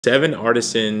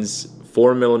7artisans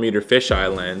 4mm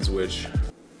fisheye lens, which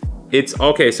it's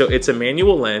okay. So it's a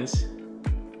manual lens.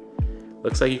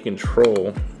 Looks like you can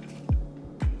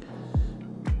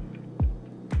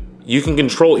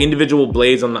control individual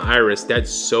blades on the iris.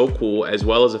 That's so cool, as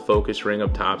well as a focus ring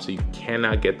up top, so you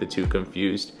cannot get the two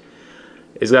confused.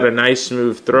 It's got a nice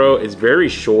smooth throw. It's very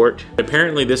short.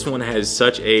 Apparently this one has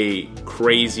such a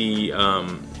crazy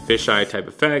fisheye type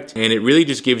effect, and it really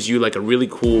just gives you like a really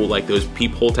cool, like those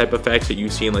peephole type effects that you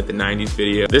see in like the 90s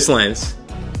video. This lens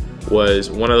was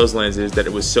one of those lenses that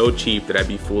it was so cheap that I'd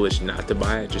be foolish not to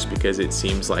buy it, just because it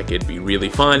seems like it'd be really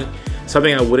fun.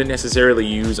 Something I wouldn't necessarily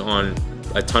use on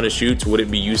a ton of shoots. Would it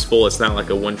be useful? It's not like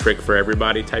a one trick for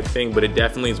everybody type thing, but it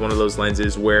definitely is one of those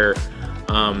lenses where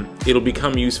it'll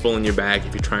become useful in your bag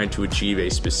if you're trying to achieve a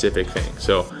specific thing.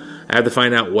 So I have to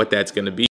find out what that's gonna be.